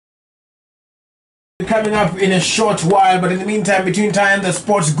Coming up in a short while, but in the meantime, between time, the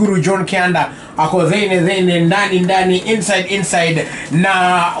sports guru John Kianda ako zene ndani inside.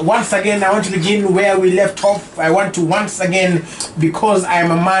 Now, once again, I want to begin where we left off. I want to once again, because I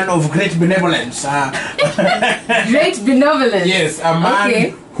am a man of great benevolence. Great benevolence. Yes, a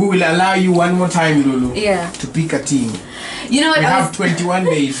man who will allow you one more time, Lulu, to pick a team. You know what? We have 21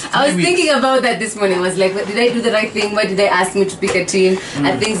 days. I was thinking about that this morning. I was like, did I do the right thing? Why did they ask me to pick a team?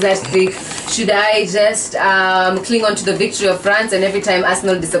 And things that big. Should I just cling on to the victory of France, and every time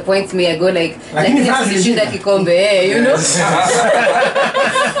Arsenal disappoints me, I go like Tulishinda kikombe, you know?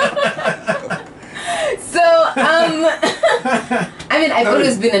 So, I mean, I've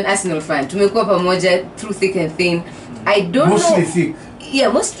always been an Arsenal fan. Tumekuwa pamoja through thick and thin. I don't know. Mostly thick. Yeah,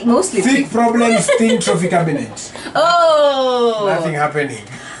 mostly thick. Problems, thin trophy cabinet. Oh. Nothing happening.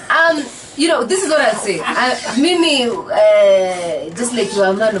 You know, this is what I'll say. Mimi, just like you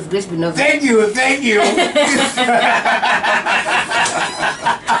are a man of great benevolence. Thank you.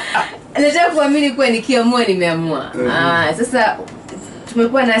 Nataka kuamini kuwa nikiamua nimeamua. Sasa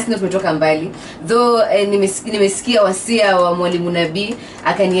tumekuwa na Arsenal tumetoka mbali. Though nimesikia wasia wa Mwalimu Nabii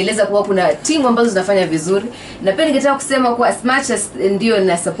akanieleza kuwa kuna timu ambazo zinafanya vizuri. Na pia ningetaka kusema kuwa as much as ndio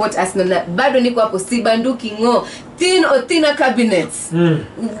na support Arsenal, na bado niko hapo si banduki ngo thin or thinner cabinets.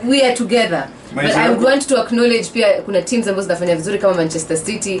 We are together. But I would want to acknowledge pia kuna teams ambazo zinafanya vizuri kama Manchester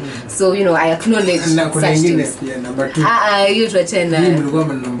City. So you know, I acknowledge such teams. Number 2. Hiyo tuachana. Hii mlikuwa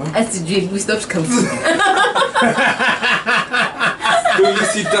number. Asijui, we stopped counting.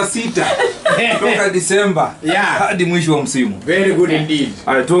 Tulisita toka December hadi mwisho wa msimu. Very good indeed.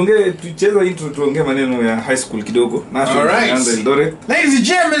 Tucheza intro, tuongee maneno ya high school kidogo. Alright. Eldoret. Ladies and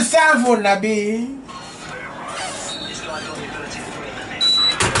gentlemen, time for Nabii.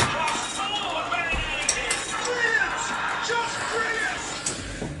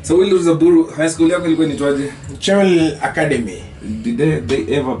 So Willows Zaburu high school yako ilikuwa inaitwaje? Channel Academy. Did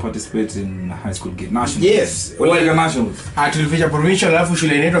they ever participate in high school game? National? Yes. Well, nationals. Tulifanya provincial alafu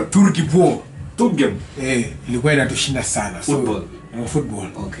shule inaitwa Turkey Po. Top game. Ilikuwa inatushinda sana. Football. Football.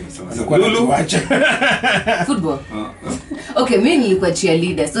 Okay. So Lulu. Football. Okay, mimi nilikuwa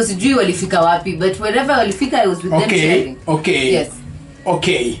cheerleader. So sijui walifika wapi, but wherever walifika I was with them cheering. Okay. Yes.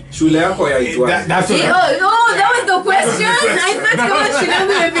 Okay. Shule yako yaitwaje? That's what. That was the question. I thought kama shule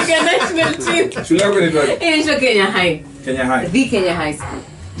yangu imefika national team. Shule yako inaitwaje? Inaitwa Kenya High. Kenya High. The Kenya High School.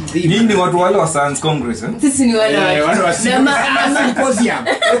 Nini watu wale wa Science Congress Sisi ni wale wa symposium.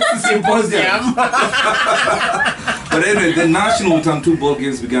 Symposium. But anyway, the national Term 2 ball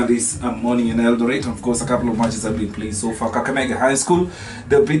games began this morning in Eldoret. Of course, a couple of matches have been played so far. Kakamega High School,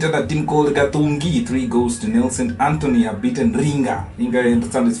 they beaten a team called Gatungi 3-0. St. Anthony have beaten Ringa. Ringa, I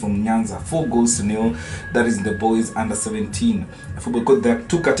understand, is from Nyanza. 4-0. That is the boys under 17. Football court, there are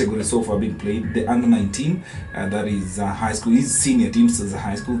 2 categories so far being played. The under 19, that is high school, is senior teams as a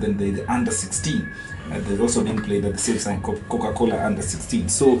high school. Then the under 16. They've also been played at the same time, Coca-Cola under 16.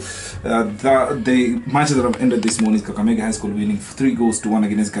 So the matches that have ended this morning is Kakamega High School winning 3-1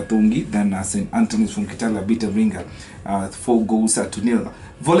 against Gatungi. Then St. Anthony's from Kitale beaten Ringa 4-0.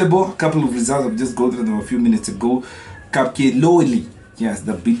 Volleyball, a couple of results I've just gone through them a few minutes ago. Kapkeloli, yes,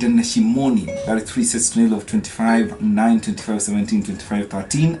 they've beaten Shimoni. That is 3-0 of 25-9, 25-17,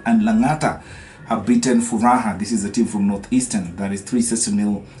 25-13. And Langata have beaten Furaha. This is a team from Northeastern. That is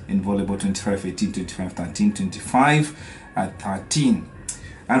 3-0 in volleyball, 25-18, 25-13, 25-13.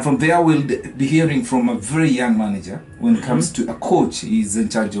 And from there, we'll be hearing from a very young manager when it comes to a coach. He's in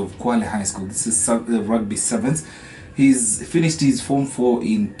charge of Kwale High School. This is Rugby 7s. He's finished his Form 4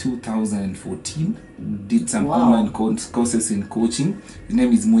 in 2014. Did some online courses in coaching. His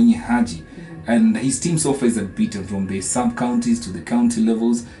name is Mwenye Haji. And his team so far is unbeaten from the sub-counties to the county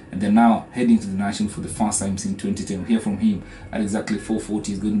levels, and they're now heading to the national for the first time since 2010. We'll hear from him at exactly 4:40.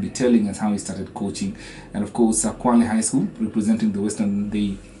 He's going to be telling us how he started coaching. And of course, Kwale High School, representing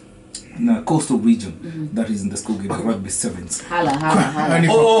the coastal region, that is in the school game, Rugby 7s. Hala.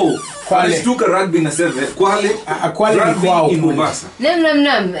 Kwale took a rugby in a 7. Kwale rugby in Mombasa.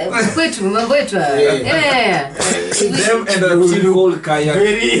 Nam. Kwetu, mambo yetu. Yeah. Them and a team called Kaya.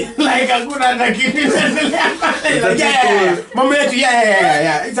 Very like hakuna takini. Mambo yetu,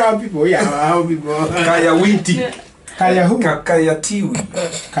 yeah. It's our people, our people. Kaya Winti. Kaya who? Kaya Tiwi.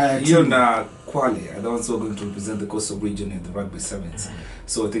 Kaya Tiwi. Na Kwale are also going to represent the coastal region in the Rugby 7s.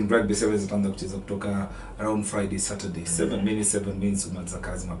 So I think Rugby 7s itaanza kucheza kutoka around Friday, Saturday. 7 minutes umaliza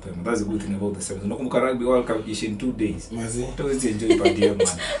kazi mapema. That's a good thing about the 7s. Unakumbuka Rugby World Cup ishi in 2 days. Don't enjoy party man.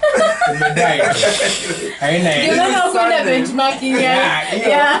 Umedai. Haina You know kuna benchmarking yeah.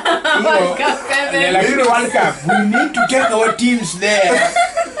 World Cup. World Cup. We need to take our teams there.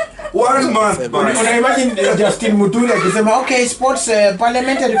 World month. Una imagine Justin Muturi akisema okay, sports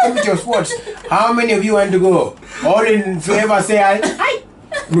parliamentary committee of sports. How many of you want to go? All in favor say hi.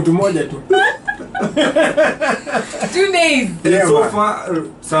 Mtu moja tu. 2 days. Yeah, So man. far,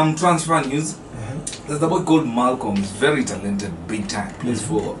 some transfer news. There's a boy called Malcolm. He's very talented, big time. Plays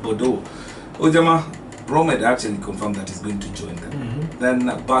for Bordeaux. Ojama, Rome had actually confirmed that he's going to join them.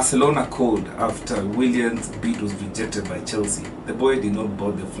 Then Barcelona called after Willian's bid was rejected by Chelsea. The boy did not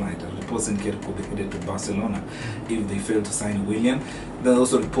board the flight. Reports indicate could be headed to Barcelona if they fail to sign Willian. There are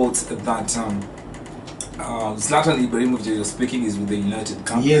also reports that Zlatan Ibrahimovic was speaking is with the United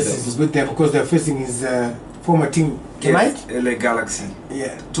camp. Yes, it's good there because they're facing his former team tonight. Yes, LA Galaxy.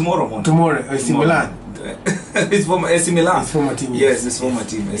 Yeah. Tomorrow morning. Tomorrow, AC Milan. His former AC Milan. His former team. Yes, his former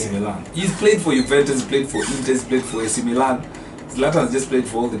team, AC Milan. He's played for Juventus, played for Inter, he's played for AC Milan. Zlatan's just played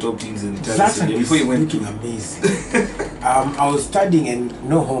for all the top teams in Italy. Zlatan is before he went looking amazing. I was studying and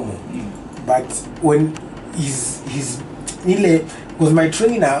no homo, but when he's because my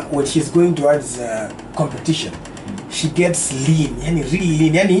trainer when she's going towards competition, she gets lean, yani really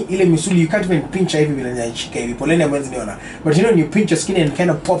lean, yani ile misuli you can't even pinch hivi vile inashika hivi poleni ambazo niona, but you know when you pinch your skin and it kind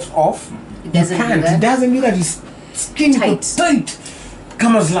of pops off, It doesn't you can't. do that. It doesn't do that. It's skin tight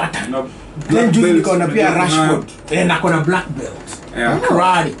kama Zlatan. No, Then juzi niko na pia black Rashford na kona black belt. Yeah.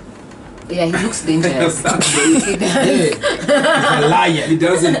 Karate. Yeah, he looks dangerous. He does. He's a liar. He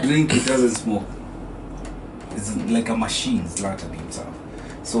doesn't drink, he doesn't smoke. It's like a machine, Zlatan himself.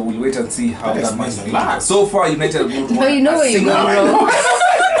 So we'll wait and see how That that match explains a lot. goes. So far, United have not No, won you know a where you're single going wrong.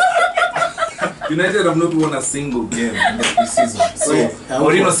 United have not won a single game in the season. So Yeah.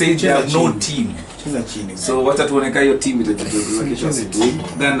 Mourinho said they have no Cheza team. Cheza chini. So wacha tuoneka hiyo team itajitokeza kesho asubuhi.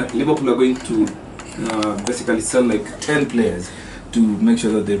 Then Liverpool are going to basically sell like 10 players to make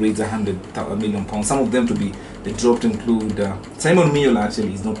sure that they raise £100 million. Some of them to be they dropped include Simon Mignola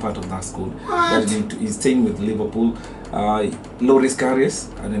actually is not part of that squad. He's staying with Liverpool. Loris Karius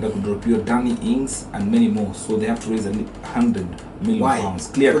anaenda kudropiwa Danny Ings and many more. So they have to raise £100 million. Why?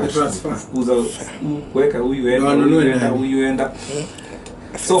 Clear For the cash. transfer? Kuweka huyu enda, huyu enda.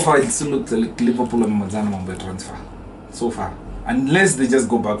 So far it still looks like Liverpool wamemalizana mambo ya transfer. So far. Unless they just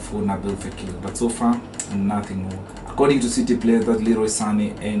go back for Nabil Fekir. But so far, nothing more. According to City players, that Leroy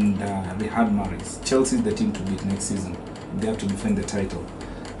Sané and Riyad Mahrez, Chelsea is the team to beat next season. They have to defend the title.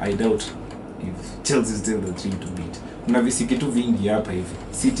 I doubt if Chelsea is still the team to beat. Kuna visikitu vingi hapa hivi.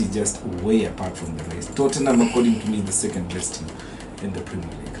 City is just way apart from the rest. Tottenham, according to me, is the second best team in the Premier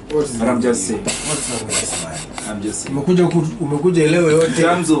League. But I'm just saying. What's wrong with this man? I'm just saying. Umekuja leo In yote.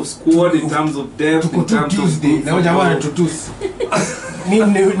 terms of squad, in terms of depth, Tuko in terms of Tuesday. Na jamaa football. anatutusi.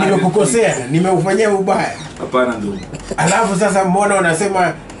 Nimekukosea, nimeufanyia ubaya. Hapana ndugu. Alafu sasa mbona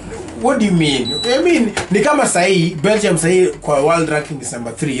unasema what do you mean? I mean ni kama sahi Belgium sahi kwa world ranking is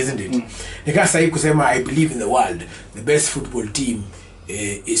number 3, isn't it? Ni kama sahi kusema I believe in the world the best football team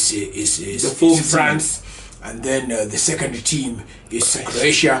is France, and then the second team is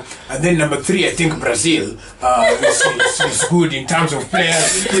Croatia, and then number 3 I think Brazil is good in terms of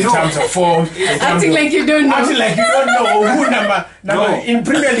players, in terms of form, in terms Acting of, like you don't know. acting like you don't know who number No. in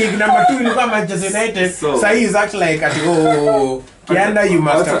Premier League number 2 ilikuwa Manchester United. So- So he is acting like at Kianda, you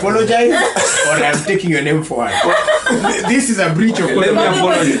must apologize or I'm taking your name forward. This is a breach of Let me contract.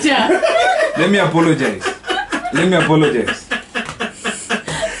 apologize. Let me apologize.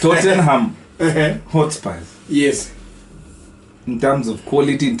 Tottenham Hotspurs, Yes. in terms of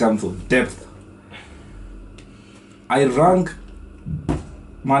quality, in terms of depth, I rank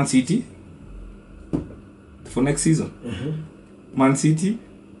Man City for next season. Man City,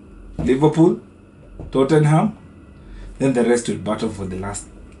 Liverpool, Tottenham, then the rest will battle for the next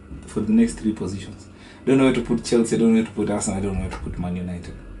 3 positions. Don't know where to put Chelsea, I don't know where to put Arsenal, I don't know where to put Man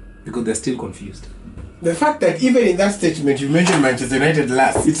United, because they're still confused. The fact that even in that statement you mentioned Manchester United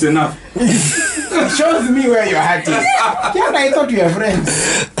last, It's enough. it shows me where your heart is. Kianda, I thought we were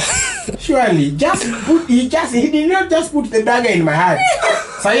friends. Surely, he did not just put the dagger in my heart.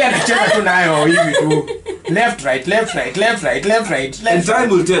 Sasa anacheza tu nayo hivi tu. Left right, left right, left right, left right, And left right. time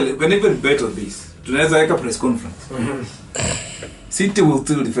will tell. You can even bet on this. Tunaweza weka press conference. City will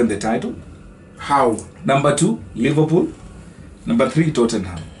still defend the title. How? Number 2, Liverpool. Number 3,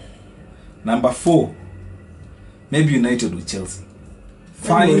 Tottenham. Number 4, maybe United with Chelsea.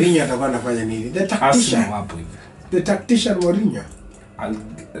 5, Mourinho atakuwa anafanya nini? The Arsenal tactician. hapo hivi. The tactician Mourinho.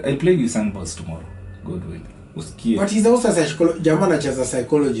 I'll play you sandballs tomorrow. God willing. Usikie. But he's also jamaa anacheza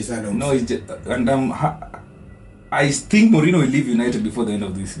psychology sana. No, it's just, and I think Mourinho will leave United before the end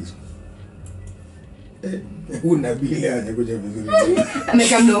of this season. Unabii leo anakuja vizuri.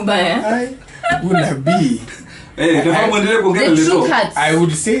 Ameka mno mbaya. Ai, unabii. nafaa muendelee kuongea The true leo. cuts. I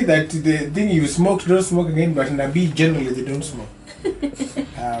would say that the thing you smoke, don't smoke again, but Nabi generally they don't smoke.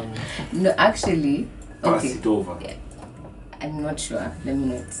 No, actually, Pass okay. it over. Yeah. I'm not sure. Let me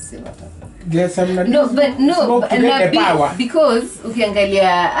not say what. There's some Nabi No, but no, smoke to get the power. because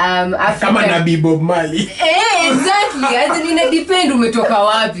ukiangalia Kama African. Nabi Bob Marley. Exactly. As in ina depend umetoka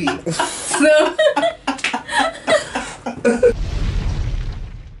wapi. So